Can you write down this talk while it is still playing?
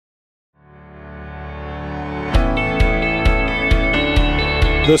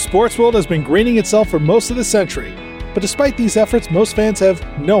The sports world has been greening itself for most of the century, but despite these efforts, most fans have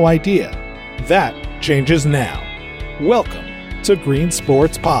no idea. That changes now. Welcome to Green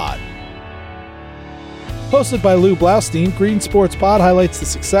Sports Pod. Hosted by Lou Blaustein, Green Sports Pod highlights the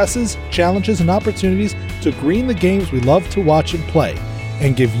successes, challenges, and opportunities to green the games we love to watch and play,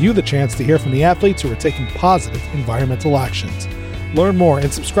 and give you the chance to hear from the athletes who are taking positive environmental actions. Learn more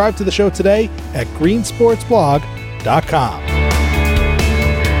and subscribe to the show today at greensportsblog.com.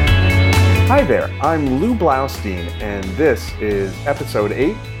 Hi there, I'm Lou Blaustein, and this is episode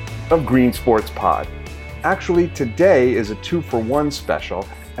 8 of Green Sports Pod. Actually, today is a 2-for-1 special,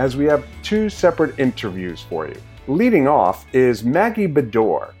 as we have 2 separate interviews for you. Leading off is Maggie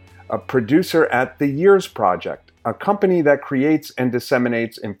Beador, a producer at The Years Project, a company that creates and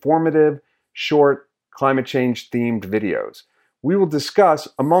disseminates informative, short, climate change-themed videos. We will discuss,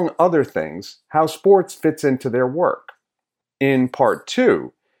 among other things, how sports fits into their work. In part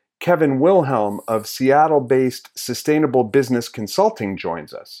 2, Kevin Wilhelm of Seattle-based Sustainable Business Consulting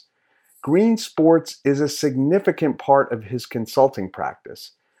joins us. Green sports is a significant part of his consulting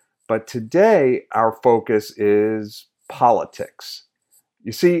practice, but today our focus is politics.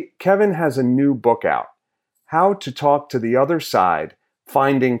 You see, Kevin has a new book out, How to Talk to the Other Side,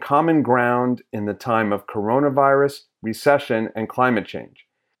 Finding Common Ground in the Time of Coronavirus, Recession, and Climate Change.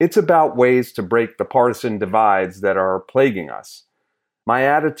 It's about ways to break the partisan divides that are plaguing us. My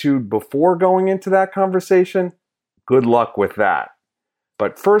attitude before going into that conversation? Good luck with that.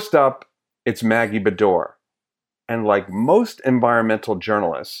 But first up, it's Maggie Beador. And like most environmental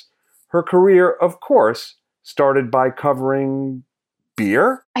journalists, her career, of course, started by covering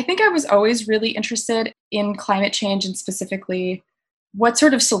beer? I think I was always really interested in climate change and specifically what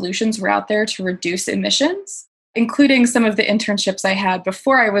sort of solutions were out there to reduce emissions, including some of the internships I had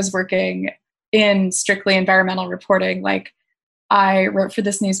before I was working in strictly environmental reporting. Like, I wrote for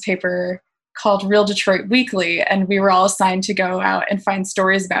this newspaper called Real Detroit Weekly, and we were all assigned to go out and find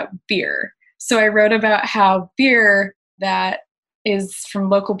stories about beer. So I wrote about how beer that is from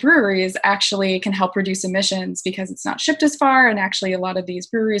local breweries actually can help reduce emissions because it's not shipped as far, and actually a lot of these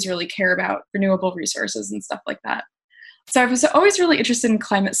breweries really care about renewable resources and stuff like that. So I was always really interested in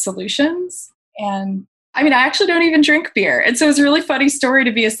climate solutions, and I actually don't even drink beer. And so it was a really funny story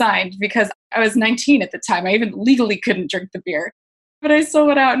to be assigned because I was 19 at the time. I even legally couldn't drink the beer. But I still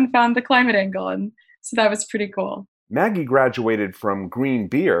went out and found the climate angle, and so that was pretty cool. Maggie graduated from green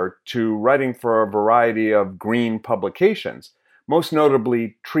beer to writing for a variety of green publications, most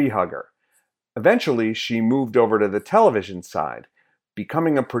notably Tree Hugger. Eventually, she moved over to the television side,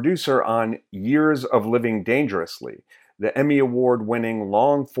 becoming a producer on Years of Living Dangerously, the Emmy Award-winning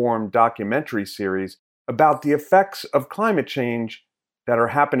long-form documentary series about the effects of climate change that are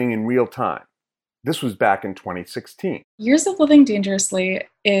happening in real time. This was back in 2016. Years of Living Dangerously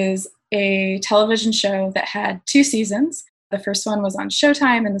is a television show that had 2 seasons. The first one was on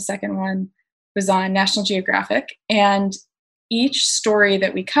Showtime, and the second one was on National Geographic. And each story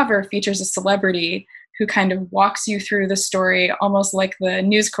that we cover features a celebrity who kind of walks you through the story, almost like the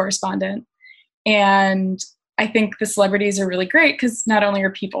news correspondent. And I think the celebrities are really great because not only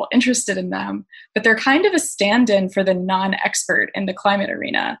are people interested in them, but they're kind of a stand-in for the non-expert in the climate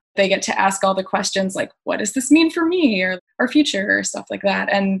arena. They get to ask all the questions like, what does this mean for me or our future or stuff like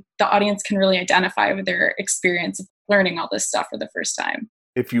that? And the audience can really identify with their experience of learning all this stuff for the first time.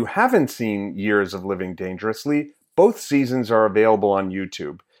 If you haven't seen Years of Living Dangerously, both seasons are available on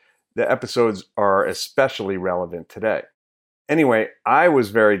YouTube. The episodes are especially relevant today. Anyway, I was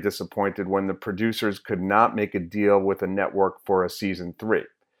very disappointed when the producers could not make a deal with a network for a season 3.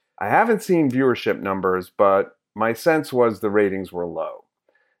 I haven't seen viewership numbers, but my sense was the ratings were low.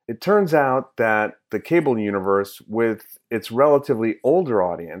 It turns out that the cable universe, with its relatively older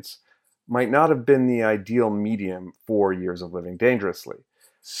audience, might not have been the ideal medium for Years of Living Dangerously.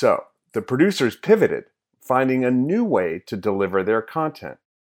 So, the producers pivoted, finding a new way to deliver their content.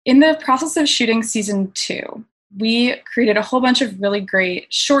 In the process of shooting season 2, we created a whole bunch of really great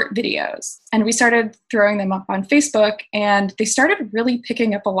short videos, and we started throwing them up on Facebook, and they started really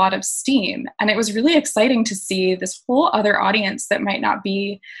picking up a lot of steam. And it was really exciting to see this whole other audience that might not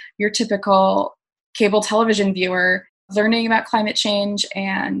be your typical cable television viewer learning about climate change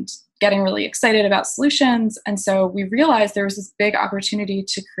and getting really excited about solutions. And so we realized there was this big opportunity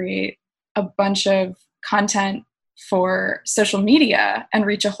to create a bunch of content for social media and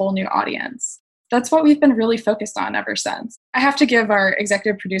reach a whole new audience. That's what we've been really focused on ever since. I have to give our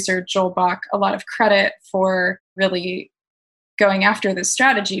executive producer, Joel Bach, a lot of credit for really going after this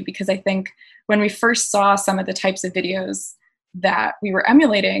strategy, because I think when we first saw some of the types of videos that we were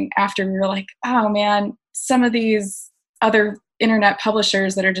emulating after, we were like, oh man, some of these other internet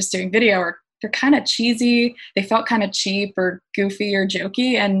publishers that are just doing video they're kind of cheesy. They felt kind of cheap or goofy or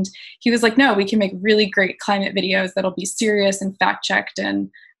jokey. And he was like, no, we can make really great climate videos that'll be serious and fact-checked and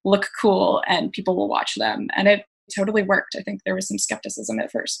look cool, and people will watch them. And it totally worked. I think there was some skepticism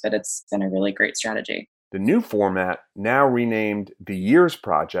at first, but it's been a really great strategy. The new format, now renamed the Years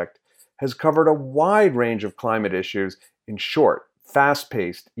Project, has covered a wide range of climate issues in short,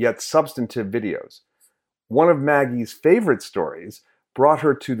 fast-paced, yet substantive videos. One of Maggie's favorite stories brought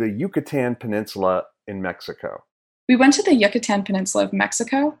her to the Yucatan Peninsula in Mexico. We went to the Yucatan Peninsula of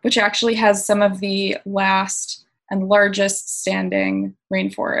Mexico, which actually has some of the last and largest standing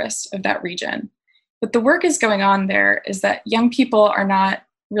rainforest of that region. What the work is going on there is that young people are not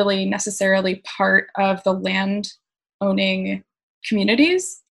really necessarily part of the land owning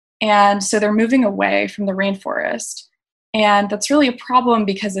communities. And so they're moving away from the rainforest. And that's really a problem,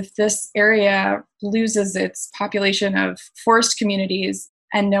 because if this area loses its population of forest communities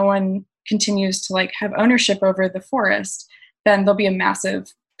and no one continues to have ownership over the forest, then there'll be a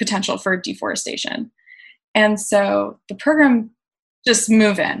massive potential for deforestation. And so the program just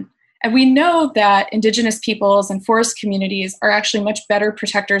move in. And we know that indigenous peoples and forest communities are actually much better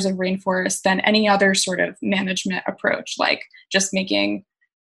protectors of rainforests than any other sort of management approach, like just making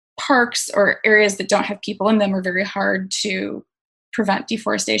parks or areas that don't have people in them are very hard to prevent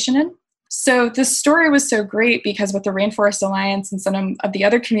deforestation in. So this story was so great because with the Rainforest Alliance and some of the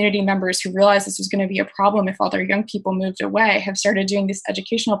other community members who realized this was going to be a problem if all their young people moved away, have started doing these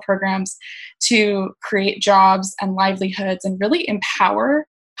educational programs to create jobs and livelihoods and really empower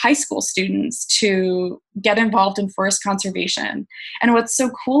high school students to get involved in forest conservation. And what's so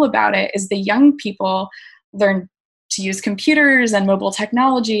cool about it is the young people learn to use computers and mobile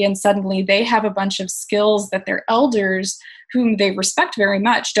technology, and suddenly they have a bunch of skills that their elders, whom they respect very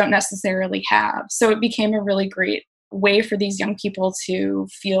much, don't necessarily have. So it became a really great way for these young people to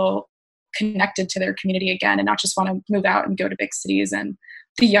feel connected to their community again and not just want to move out and go to big cities. And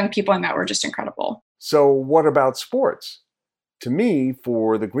the young people I met were just incredible. So what about sports? To me,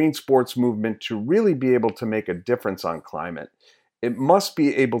 for the green sports movement to really be able to make a difference on climate, it must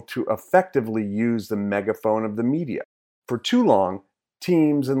be able to effectively use the megaphone of the media. For too long,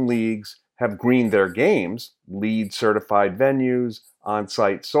 teams and leagues have greened their games, LEED certified venues,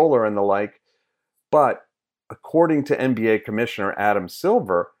 on-site solar and the like, but according to NBA Commissioner Adam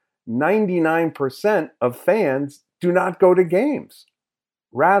Silver, 99% of fans do not go to games.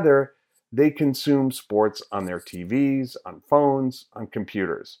 Rather, they consume sports on their TVs, on phones, on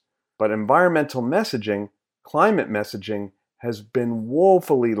computers. But environmental messaging, climate messaging, has been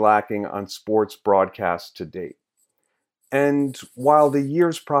woefully lacking on sports broadcasts to date. And while the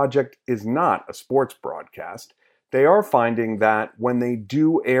Years Project is not a sports broadcast, they are finding that when they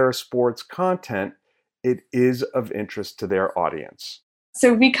do air sports content, it is of interest to their audience.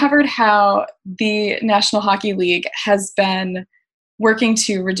 So we covered how the National Hockey League has been working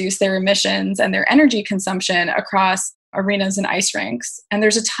to reduce their emissions and their energy consumption across arenas and ice rinks. And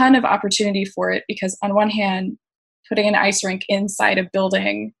there's a ton of opportunity for it because on one hand, putting an ice rink inside a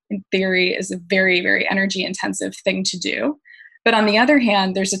building, in theory, is a very, very energy intensive thing to do. But on the other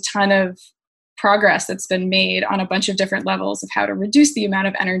hand, there's a ton of progress that's been made on a bunch of different levels of how to reduce the amount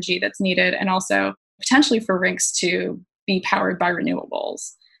of energy that's needed and also potentially for rinks to be powered by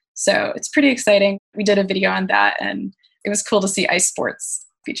renewables. So it's pretty exciting. We did a video on that and it was cool to see ice sports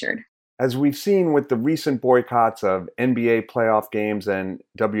featured. As we've seen with the recent boycotts of NBA playoff games and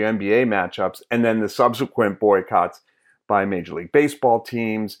WNBA matchups, and then the subsequent boycotts by Major League Baseball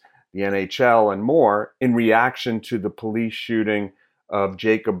teams, the NHL, and more, in reaction to the police shooting of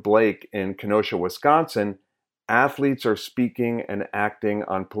Jacob Blake in Kenosha, Wisconsin, athletes are speaking and acting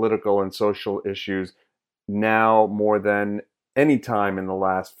on political and social issues now more than any time in the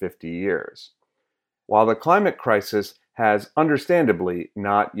last 50 years. While the climate crisis has understandably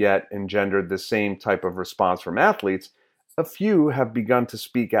not yet engendered the same type of response from athletes, a few have begun to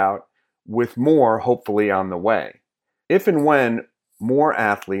speak out, with more hopefully on the way. If and when more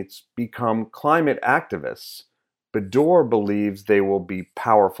athletes become climate activists, Baddour believes they will be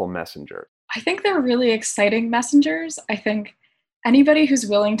powerful messengers. I think they're really exciting messengers. I think anybody who's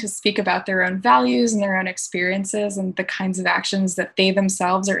willing to speak about their own values and their own experiences and the kinds of actions that they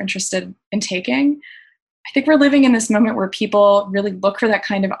themselves are interested in taking, I think we're living in this moment where people really look for that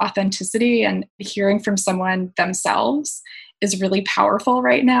kind of authenticity, and hearing from someone themselves is really powerful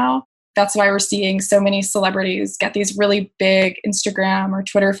right now. That's why we're seeing so many celebrities get these really big Instagram or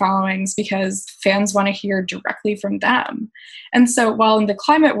Twitter followings, because fans want to hear directly from them. And so while in the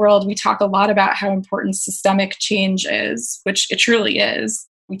climate world, we talk a lot about how important systemic change is, which it truly is,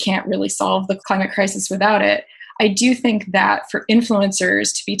 we can't really solve the climate crisis without it. I do think that for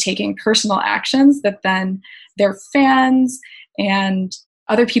influencers to be taking personal actions that then their fans and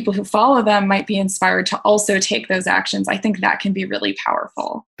other people who follow them might be inspired to also take those actions, I think that can be really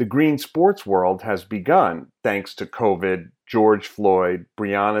powerful. The green sports world has begun, thanks to COVID, George Floyd,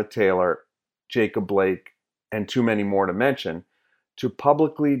 Breonna Taylor, Jacob Blake, and too many more to mention, to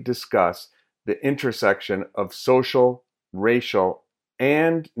publicly discuss the intersection of social, racial,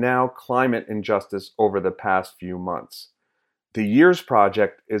 and now climate injustice over the past few months. The Years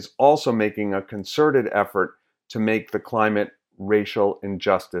Project is also making a concerted effort to make the climate racial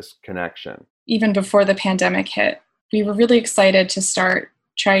injustice connection. Even before the pandemic hit, we were really excited to start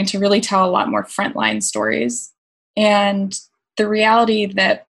trying to really tell a lot more frontline stories. And the reality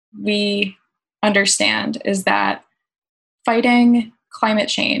that we understand is that fighting climate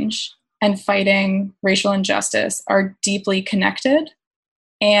change and fighting racial injustice are deeply connected.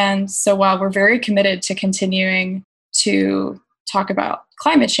 And so while we're very committed to continuing to talk about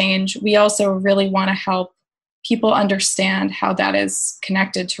climate change, we also really want to help people understand how that is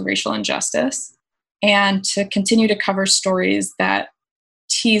connected to racial injustice and to continue to cover stories that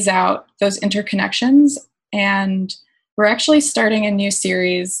tease out those interconnections. And we're actually starting a new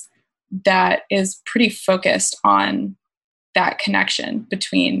series that is pretty focused on that connection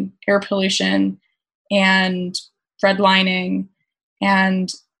between air pollution and redlining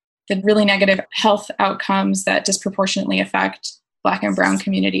and the really negative health outcomes that disproportionately affect Black and Brown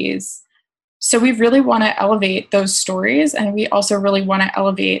communities. So we really want to elevate those stories, and we also really want to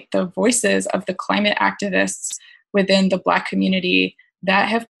elevate the voices of the climate activists within the Black community that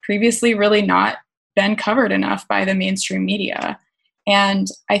have previously really not been covered enough by the mainstream media. And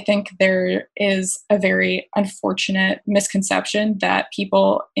I think there is a very unfortunate misconception that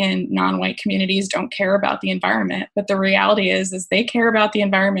people in non-white communities don't care about the environment. But the reality is they care about the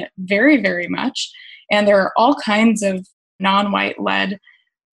environment very, very much. And there are all kinds of non-white led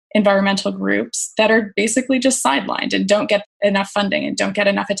environmental groups that are basically just sidelined and don't get enough funding and don't get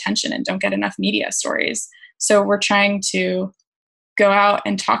enough attention and don't get enough media stories. So we're trying to go out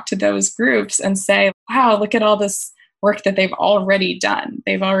and talk to those groups and say, wow, look at all this work that they've already done.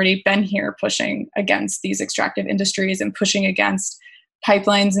 They've already been here pushing against these extractive industries and pushing against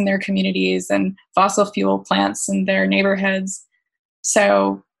pipelines in their communities and fossil fuel plants in their neighborhoods.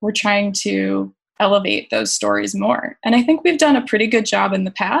 So we're trying to elevate those stories more. And I think we've done a pretty good job in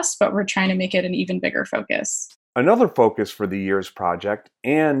the past, but we're trying to make it an even bigger focus. Another focus for the Years Project,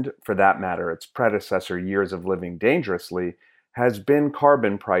 and for that matter, its predecessor, Years of Living Dangerously, has been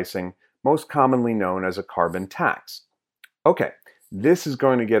carbon pricing, most commonly known as a carbon tax. Okay, this is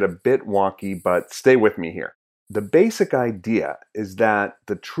going to get a bit wonky, but stay with me here. The basic idea is that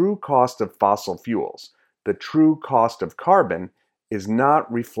the true cost of fossil fuels, the true cost of carbon, is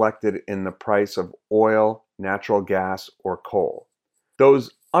not reflected in the price of oil, natural gas, or coal.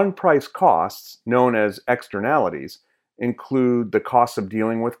 Those unpriced costs, known as externalities, include the cost of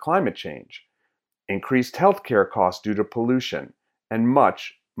dealing with climate change, increased healthcare costs due to pollution, and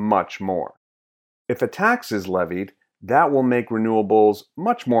much, much more. If a tax is levied, that will make renewables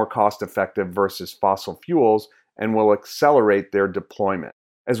much more cost-effective versus fossil fuels and will accelerate their deployment,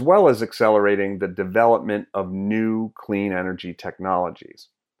 as well as accelerating the development of new clean energy technologies.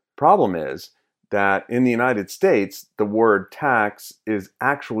 Problem is that in the United States, the word tax is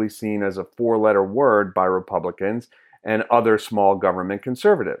actually seen as a four-letter word by Republicans and other small government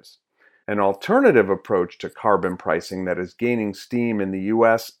conservatives. An alternative approach to carbon pricing that is gaining steam in the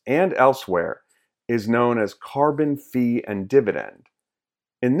US and elsewhere is known as carbon fee and dividend.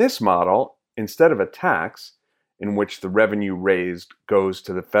 In this model, instead of a tax, in which the revenue raised goes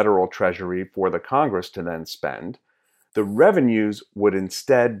to the federal treasury for the Congress to then spend, the revenues would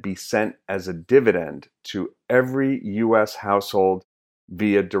instead be sent as a dividend to every U.S. household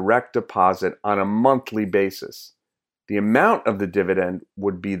via direct deposit on a monthly basis. The amount of the dividend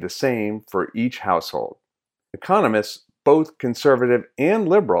would be the same for each household. Economists, both conservative and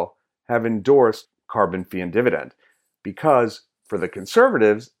liberal, have endorsed carbon fee and dividend because, for the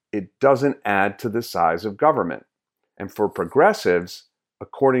conservatives, it doesn't add to the size of government. And for progressives,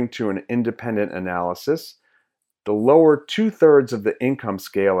 according to an independent analysis, the lower two-thirds of the income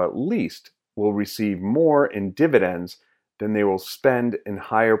scale at least will receive more in dividends than they will spend in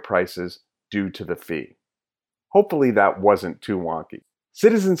higher prices due to the fee. Hopefully that wasn't too wonky.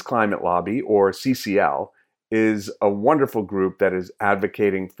 Citizens Climate Lobby, or CCL, is a wonderful group that is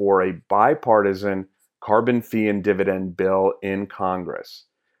advocating for a bipartisan carbon fee and dividend bill in Congress.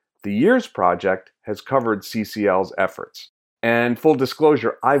 The Years Project has covered CCL's efforts. And full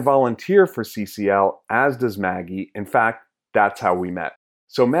disclosure, I volunteer for CCL, as does Maggie. In fact, that's how we met.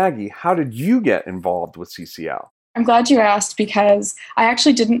 So Maggie, how did you get involved with CCL? I'm glad you asked because I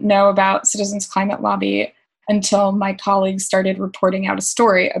actually didn't know about Citizens Climate Lobby until my colleagues started reporting out a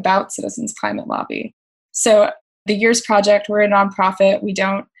story about Citizens Climate Lobby. So the Years Project, we're a nonprofit. We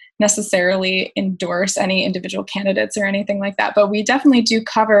don't necessarily endorse any individual candidates or anything like that, but we definitely do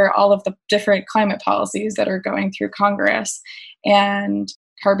cover all of the different climate policies that are going through Congress. And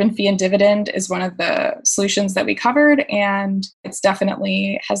carbon fee and dividend is one of the solutions that we covered, and it's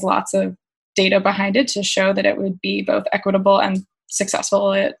definitely has lots of data behind it to show that it would be both equitable and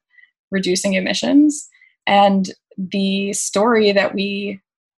successful at reducing emissions. And the story that we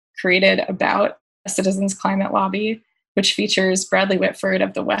created about a Citizens Climate Lobby, which features Bradley Whitford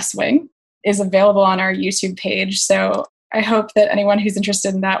of the West Wing, is available on our YouTube page. So I hope that anyone who's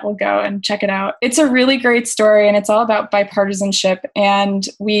interested in that will go and check it out. It's a really great story, and it's all about bipartisanship. And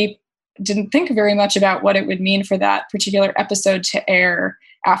we didn't think very much about what it would mean for that particular episode to air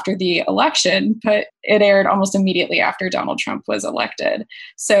after the election, but it aired almost immediately after Donald Trump was elected.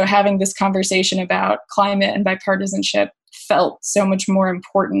 So having this conversation about climate and bipartisanship felt so much more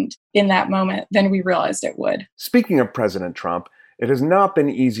important in that moment than we realized it would. Speaking of President Trump, it has not been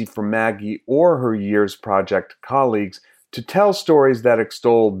easy for Maggie or her Years Project colleagues to tell stories that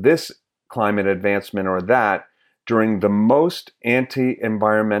extol this climate advancement or that during the most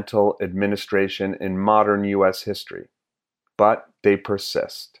anti-environmental administration in modern U.S. history. But they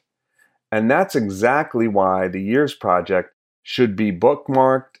persist. And that's exactly why the Years Project should be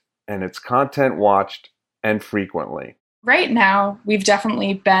bookmarked and its content watched and frequently. Right now, we've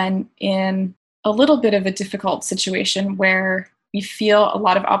definitely been in a little bit of a difficult situation where we feel a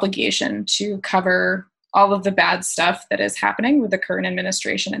lot of obligation to cover all of the bad stuff that is happening with the current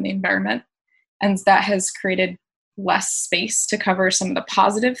administration and the environment. And that has created less space to cover some of the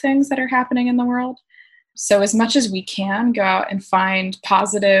positive things that are happening in the world. So as much as we can, go out and find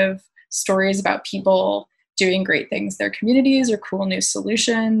positive stories about people doing great things in their communities or cool new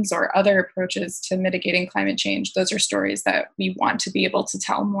solutions or other approaches to mitigating climate change. Those are stories that we want to be able to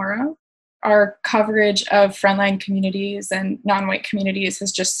tell more of. Our coverage of frontline communities and non-white communities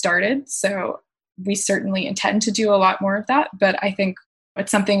has just started. So we certainly intend to do a lot more of that, but I think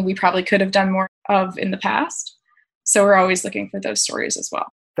it's something we probably could have done more of in the past. So we're always looking for those stories as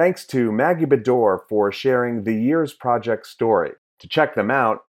well. Thanks to Maggie Bedore for sharing the Years Project story. To check them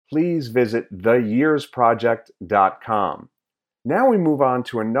out, please visit theyearsproject.com. Now we move on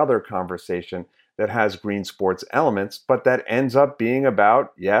to another conversation that has green sports elements, but that ends up being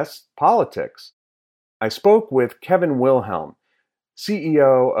about, yes, politics. I spoke with Kevin Wilhelm,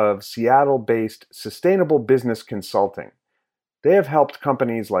 CEO of Seattle-based Sustainable Business Consulting. They have helped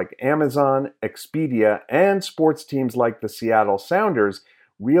companies like Amazon, Expedia, and sports teams like the Seattle Sounders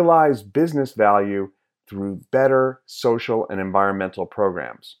realize business value through better social and environmental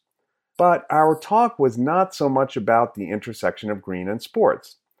programs. But our talk was not so much about the intersection of green and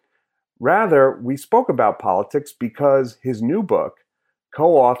sports. Rather, we spoke about politics because his new book,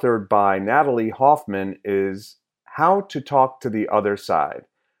 co-authored by Natalie Hoffman, is How to Talk to the Other Side: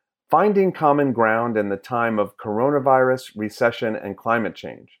 Finding Common Ground in the Time of Coronavirus, Recession, and Climate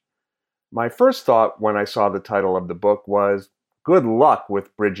Change. My first thought when I saw the title of the book was, good luck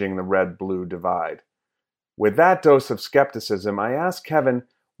with bridging the red-blue divide. With that dose of skepticism, I asked Kevin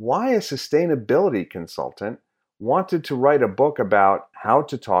why a sustainability consultant wanted to write a book about how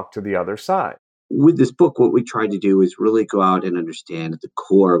to talk to the other side. With this book, what we tried to do is really go out and understand at the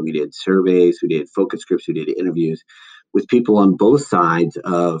core. We did surveys, we did focus groups, we did interviews with people on both sides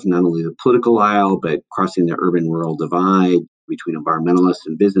of not only the political aisle, but crossing the urban-rural divide between environmentalists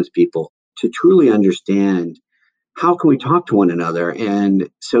and business people to truly understand how can we talk to one another. And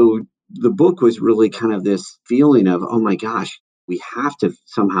so the book was really kind of this feeling of, oh my gosh, we have to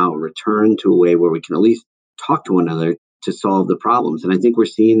somehow return to a way where we can at least talk to one another to solve the problems. And I think we're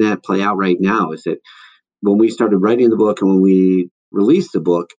seeing that play out right now. Is that when we started writing the book and when we released the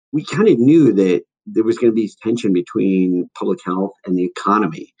book, we kind of knew that there was going to be tension between public health and the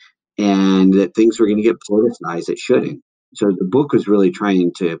economy, and that things were going to get politicized that shouldn't. So the book was really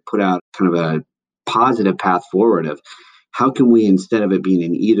trying to put out kind of a positive path forward of how can we, instead of it being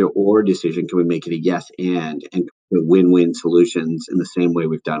an either or decision, can we make it a yes and win-win solutions in the same way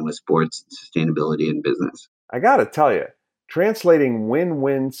we've done with sports, sustainability, and business. I gotta tell you, translating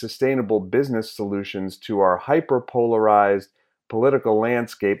win-win sustainable business solutions to our hyper-polarized political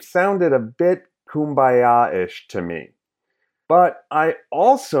landscape sounded a bit kumbaya-ish to me. But I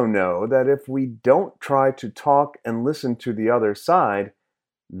also know that if we don't try to talk and listen to the other side,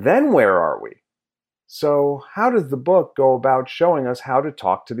 then where are we? So how does the book go about showing us how to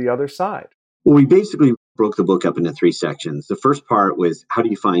talk to the other side? Well, we basically broke the book up into 3 sections. The first part was, how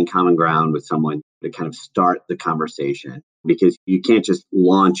do you find common ground with someone to kind of start the conversation? Because you can't just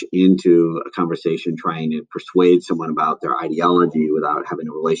launch into a conversation trying to persuade someone about their ideology without having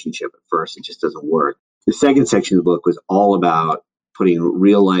a relationship at first. It just doesn't work. The second section of the book was all about putting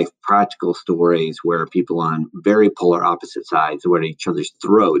real life practical stories where people on very polar opposite sides, where at each other's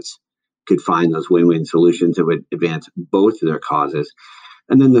throats, could find those win-win solutions that would advance both of their causes.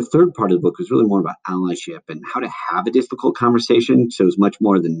 And then the third part of the book was really more about allyship and how to have a difficult conversation. So it was much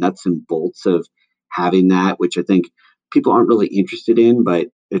more the nuts and bolts of having that, which I think people aren't really interested in, but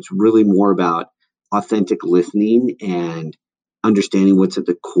it's really more about authentic listening and understanding what's at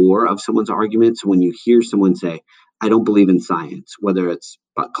the core of someone's argument. So when you hear someone say, I don't believe in science, whether it's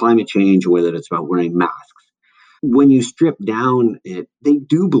about climate change or whether it's about wearing masks, when you strip down it, they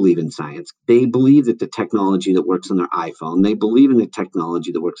do believe in science. They believe that the technology that works on their iPhone, they believe in the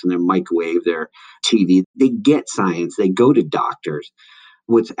technology that works on their microwave, their TV. They get science. They go to doctors.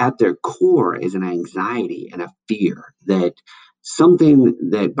 What's at their core is an anxiety and a fear that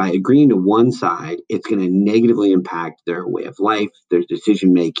something that by agreeing to one side, it's going to negatively impact their way of life, their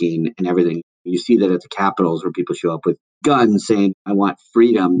decision making, and everything. You see that at the capitals where people show up with guns saying, I want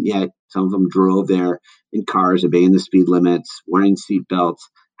freedom, yet some of them drove there in cars, obeying the speed limits, wearing seatbelts,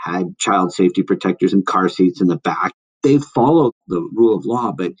 had child safety protectors and car seats in the back. They follow the rule of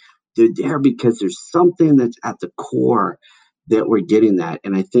law, but they're there because there's something that's at the core that we're getting that.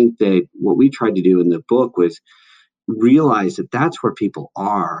 And I think that what we tried to do in the book was realize that that's where people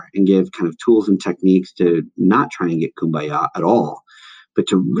are and give kind of tools and techniques to not try and get kumbaya at all, but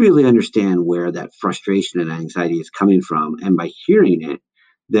to really understand where that frustration and anxiety is coming from. And by hearing it,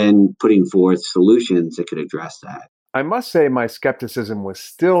 then putting forth solutions that could address that. I must say my skepticism was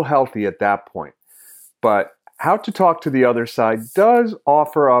still healthy at that point, but How to Talk to the Other Side does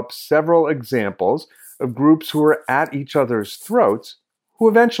offer up several examples of groups who were at each other's throats who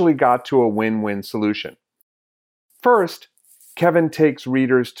eventually got to a win-win solution. First, Kevin takes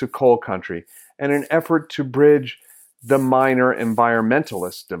readers to coal country in an effort to bridge the miner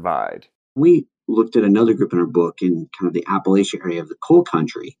environmentalist divide. We looked at another group in our book in kind of the Appalachia area of the coal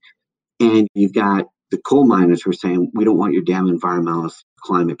country. And you've got the coal miners who are saying, we don't want your damn environmentalist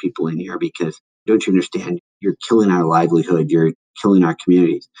climate people in here because don't you understand? You're killing our livelihood. You're killing our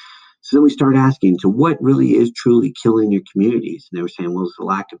communities. So then we started asking, so what really is truly killing your communities? And they were saying, well, it's the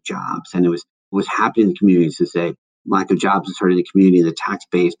lack of jobs. And it was what was happening in the communities to say, lack of jobs was hurting the community, the tax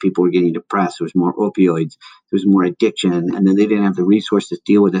base, people were getting depressed, there was more opioids, there was more addiction, and then they didn't have the resources to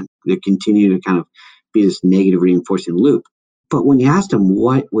deal with it. They continued to kind of be this negative reinforcing loop. But when you asked them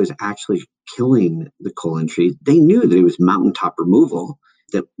what was actually killing the coal industry, they knew that it was mountaintop removal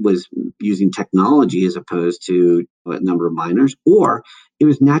that was using technology as opposed to a number of miners, or it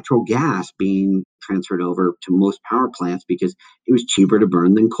was natural gas being transferred over to most power plants because it was cheaper to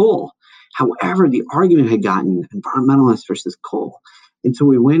burn than coal. However, the argument had gotten environmentalists versus coal. And so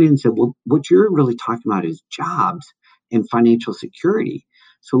we went in and said, well, what you're really talking about is jobs and financial security.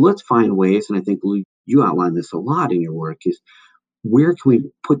 So let's find ways, and I think you outline this a lot in your work, is where can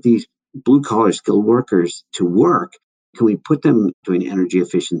we put these blue-collar skilled workers to work? Can we put them doing energy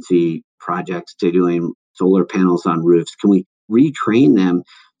efficiency projects, to doing solar panels on roofs? Can we retrain them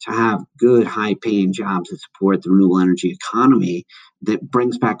to have good, high-paying jobs that support the renewable energy economy that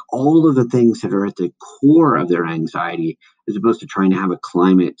brings back all of the things that are at the core of their anxiety, as opposed to trying to have a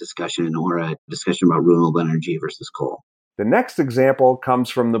climate discussion or a discussion about renewable energy versus coal? The next example comes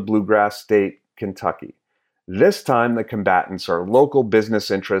from the bluegrass state, Kentucky. This time, the combatants are local business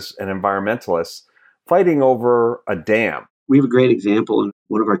interests and environmentalists fighting over a dam. We have a great example in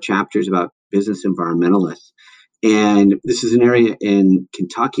one of our chapters about business environmentalists. And this is an area in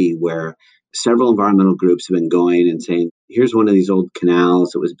Kentucky where several environmental groups have been going and saying, here's one of these old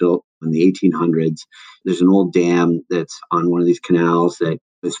canals that was built in the 1800s. There's an old dam that's on one of these canals that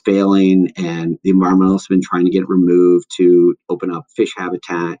is failing, and the environmentalists have been trying to get it removed to open up fish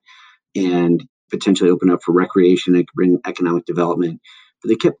habitat and potentially open up for recreation and bring economic development. But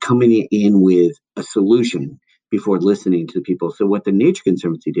they kept coming in with a solution before listening to the people. So what the Nature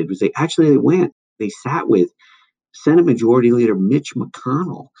Conservancy did was they sat with Senate Majority Leader Mitch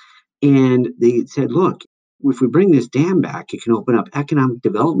McConnell, and they said, look, if we bring this dam back, it can open up economic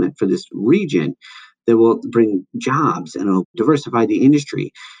development for this region that will bring jobs, and it'll diversify the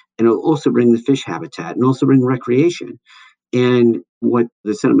industry, and it'll also bring the fish habitat and also bring recreation. And what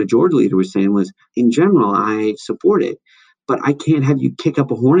the Senate Majority Leader was saying was, in general, I support it, but I can't have you kick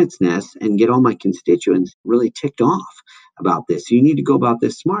up a hornet's nest and get all my constituents really ticked off about this. You need to go about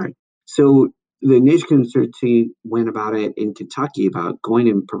this smart. So The Nature Conservancy went about it in Kentucky about going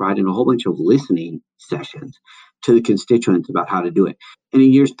and providing a whole bunch of listening sessions to the constituents about how to do it. And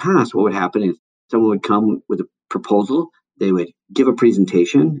in years past, what would happen is someone would come with a proposal. They would give a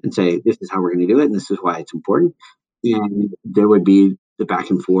presentation and say, this is how we're going to do it, and this is why it's important. And there would be the back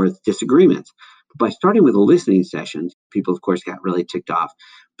and forth disagreements. But by starting with the listening sessions, people, of course, got really ticked off.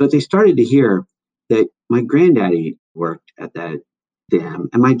 But they started to hear that my granddaddy worked at that dam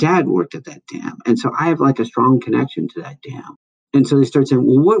and my dad worked at that dam. And so I have like a strong connection to that dam. And so they start saying,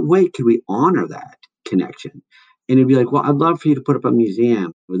 well, what way could we honor that connection? And it'd be like, well, I'd love for you to put up a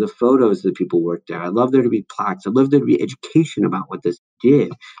museum with the photos of the people worked there. I'd love there to be plaques. I'd love there to be education about what this did.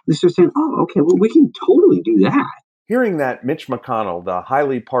 And they start saying, oh, okay, well, we can totally do that. Hearing that Mitch McConnell, the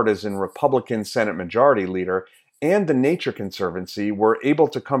highly partisan Republican Senate Majority Leader, and the Nature Conservancy were able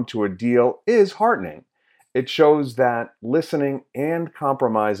to come to a deal is heartening. It shows that listening and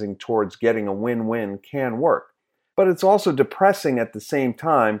compromising towards getting a win-win can work. But it's also depressing at the same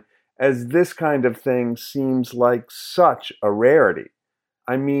time, as this kind of thing seems like such a rarity.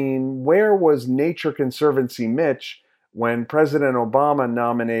 I mean, where was Nature Conservancy Mitch when President Obama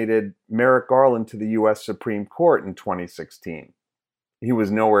nominated Merrick Garland to the U.S. Supreme Court in 2016? He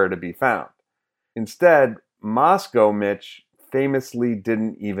was nowhere to be found. Instead, Moscow Mitch famously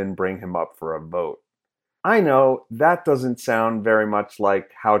didn't even bring him up for a vote. I know that doesn't sound very much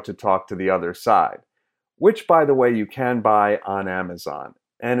like How to Talk to the Other Side, which, by the way, you can buy on Amazon,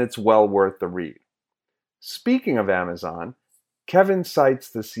 and it's well worth the read. Speaking of Amazon, Kevin cites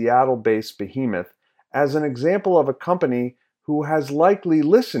the Seattle-based behemoth as an example of a company who has likely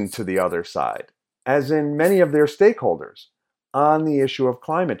listened to the other side, as in many of their stakeholders, on the issue of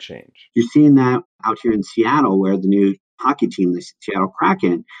climate change. You're seeing that out here in Seattle, where the new hockey team, the Seattle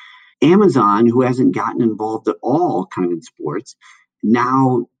Kraken, Amazon, who hasn't gotten involved at all kind of in sports,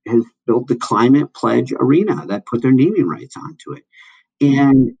 now has built the Climate Pledge Arena that put their naming rights onto it.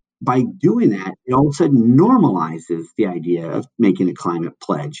 And by doing that, it all of a sudden normalizes the idea of making a climate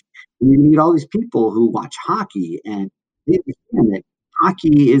pledge. And you meet all these people who watch hockey, and they understand that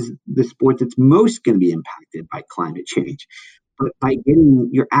hockey is the sport that's most going to be impacted by climate change. But by getting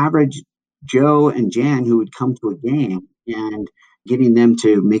your average Joe and Jan who would come to a game and getting them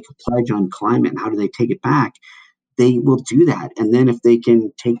to make a pledge on climate and how do they take it back, they will do that. And then if they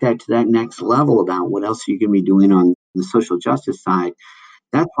can take that to that next level about what else are you going to be doing on the social justice side,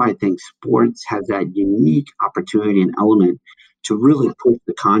 that's why I think sports has that unique opportunity and element to really push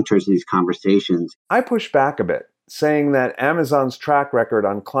the contours of these conversations. I push back a bit, saying that Amazon's track record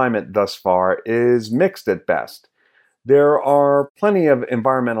on climate thus far is mixed at best. There are plenty of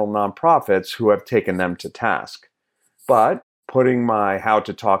environmental nonprofits who have taken them to task. But putting my How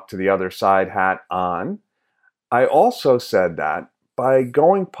to Talk to the Other Side hat on, I also said that by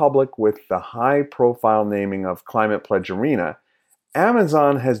going public with the high-profile naming of Climate Pledge Arena,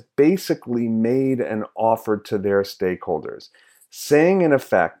 Amazon has basically made an offer to their stakeholders, saying in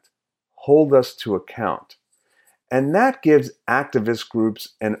effect, hold us to account. And that gives activist groups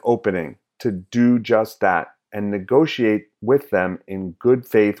an opening to do just that and negotiate with them in good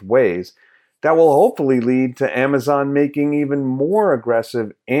faith ways that will hopefully lead to Amazon making even more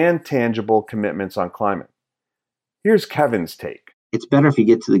aggressive and tangible commitments on climate. Here's Kevin's take. It's better if you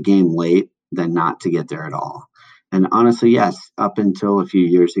get to the game late than not to get there at all. And honestly, yes, up until a few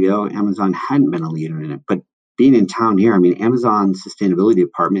years ago, Amazon hadn't been a leader in it. But being in town here, I mean, Amazon's sustainability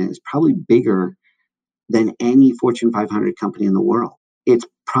department is probably bigger than any Fortune 500 company in the world. It's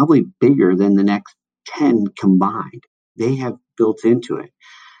probably bigger than the next 10 combined. They have built into it.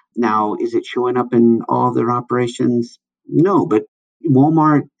 Now, is it showing up in all of their operations? No, but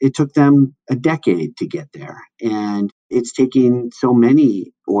Walmart, it took them a decade to get there. And it's taking so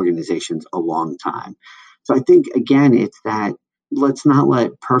many organizations a long time. So I think, again, it's that let's not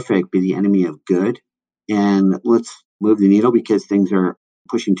let perfect be the enemy of good. And let's move the needle because things are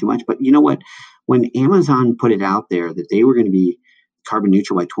pushing too much. But you know what? When Amazon put it out there that they were going to be carbon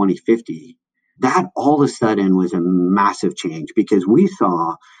neutral by 2050, that all of a sudden was a massive change because we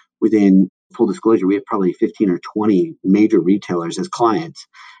saw within full disclosure, we have probably 15 or 20 major retailers as clients.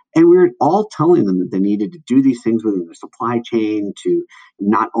 And we were all telling them that they needed to do these things within their supply chain to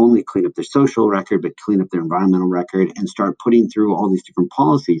not only clean up their social record, but clean up their environmental record and start putting through all these different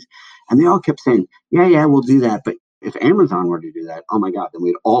policies. And they all kept saying, yeah, we'll do that. But if Amazon were to do that, oh my God, then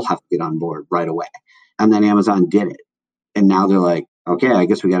we'd all have to get on board right away. And then Amazon did it. And now they're like, okay, I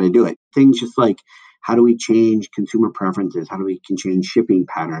guess we got to do it. Things just like, how do we change consumer preferences? How do we can change shipping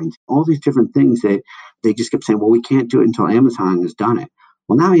patterns? All these different things that they just kept saying, well, we can't do it until Amazon has done it.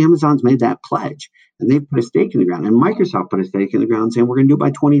 Well, now Amazon's made that pledge, and they've put a stake in the ground, and Microsoft put a stake in the ground saying we're going to do it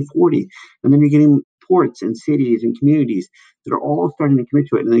by 2040. And then you're getting ports and cities and communities that are all starting to commit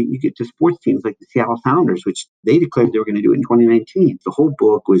to it. And then you get to sports teams like the Seattle Sounders, which they declared they were going to do it in 2019. The whole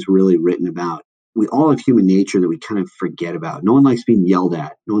book was really written about, we all have human nature that we kind of forget about. No one likes being yelled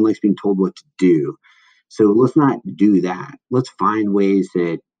at. No one likes being told what to do. So let's not do that. Let's find ways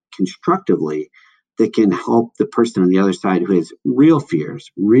that constructively that can help the person on the other side who has real fears,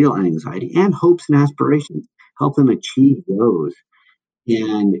 real anxiety, and hopes and aspirations, help them achieve those.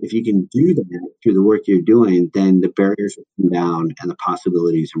 And if you can do that through the work you're doing, then the barriers will come down and the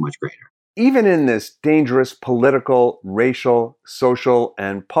possibilities are much greater. Even in this dangerous political, racial, social,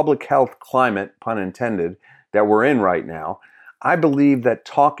 and public health climate, pun intended, that we're in right now, I believe that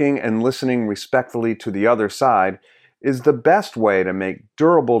talking and listening respectfully to the other side is the best way to make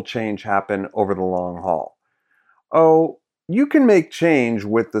durable change happen over the long haul. Oh, you can make change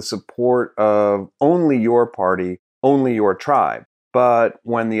with the support of only your party, only your tribe. But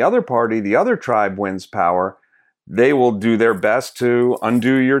when the other party, the other tribe wins power, they will do their best to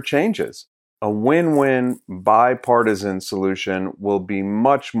undo your changes. A win-win bipartisan solution will be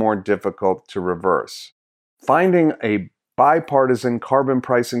much more difficult to reverse. Finding a bipartisan carbon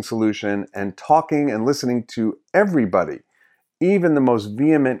pricing solution and talking and listening to everybody, even the most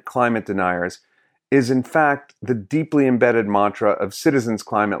vehement climate deniers, is in fact the deeply embedded mantra of Citizens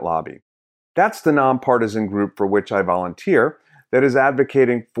Climate Lobby. That's the nonpartisan group for which I volunteer that is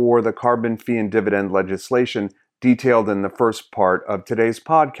advocating for the carbon fee and dividend legislation detailed in the first part of today's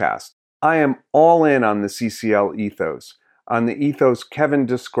podcast. I am all in on the CCL ethos, on the ethos Kevin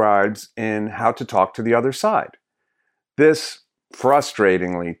describes in How to Talk to the Other Side. This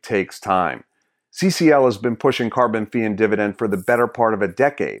frustratingly takes time. CCL has been pushing carbon fee and dividend for the better part of a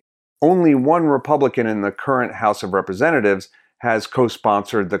decade. Only one Republican in the current House of Representatives has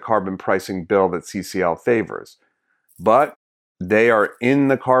co-sponsored the carbon pricing bill that CCL favors. But they are in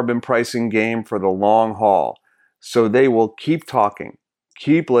the carbon pricing game for the long haul, so they will keep talking,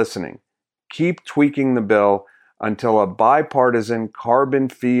 keep listening, keep tweaking the bill until a bipartisan carbon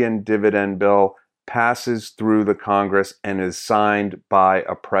fee and dividend bill passes through the Congress and is signed by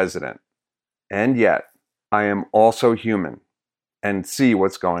a president. And yet, I am also human and see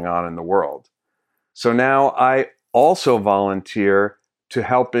what's going on in the world. So now I also volunteer to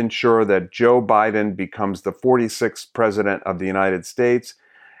help ensure that Joe Biden becomes the 46th president of the United States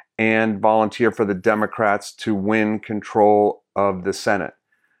and volunteer for the Democrats to win control of the Senate.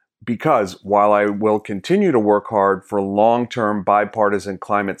 Because while I will continue to work hard for long-term bipartisan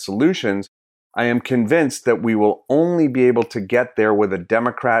climate solutions, I am convinced that we will only be able to get there with a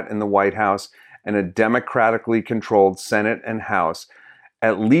Democrat in the White House and a democratically controlled Senate and House,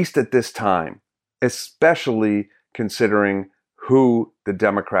 at least at this time, especially considering who the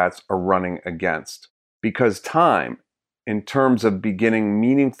Democrats are running against. Because time, in terms of beginning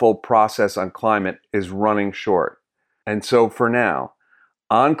meaningful process on climate, is running short. And so for now,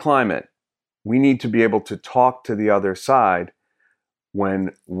 on climate, we need to be able to talk to the other side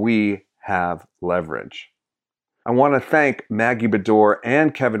when we have leverage. I want to thank Maggie Bador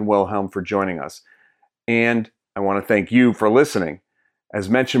and Kevin Wilhelm for joining us. And I want to thank you for listening. As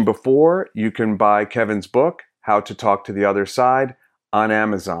mentioned before, you can buy Kevin's book, How to Talk to the Other Side, on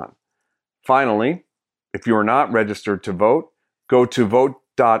Amazon. Finally, if you are not registered to vote, go to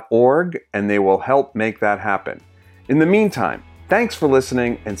vote.org and they will help make that happen. In the meantime, thanks for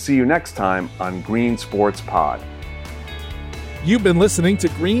listening and see you next time on Green Sports Pod. You've been listening to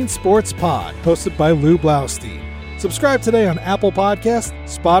Green Sports Pod, hosted by Lou Blaustein. Subscribe today on Apple Podcasts,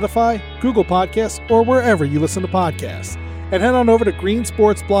 Spotify, Google Podcasts, or wherever you listen to podcasts. And head on over to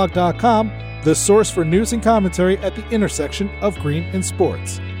greensportsblog.com, the source for news and commentary at the intersection of green and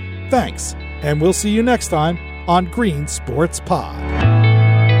sports. Thanks, and we'll see you next time on Green Sports Pod.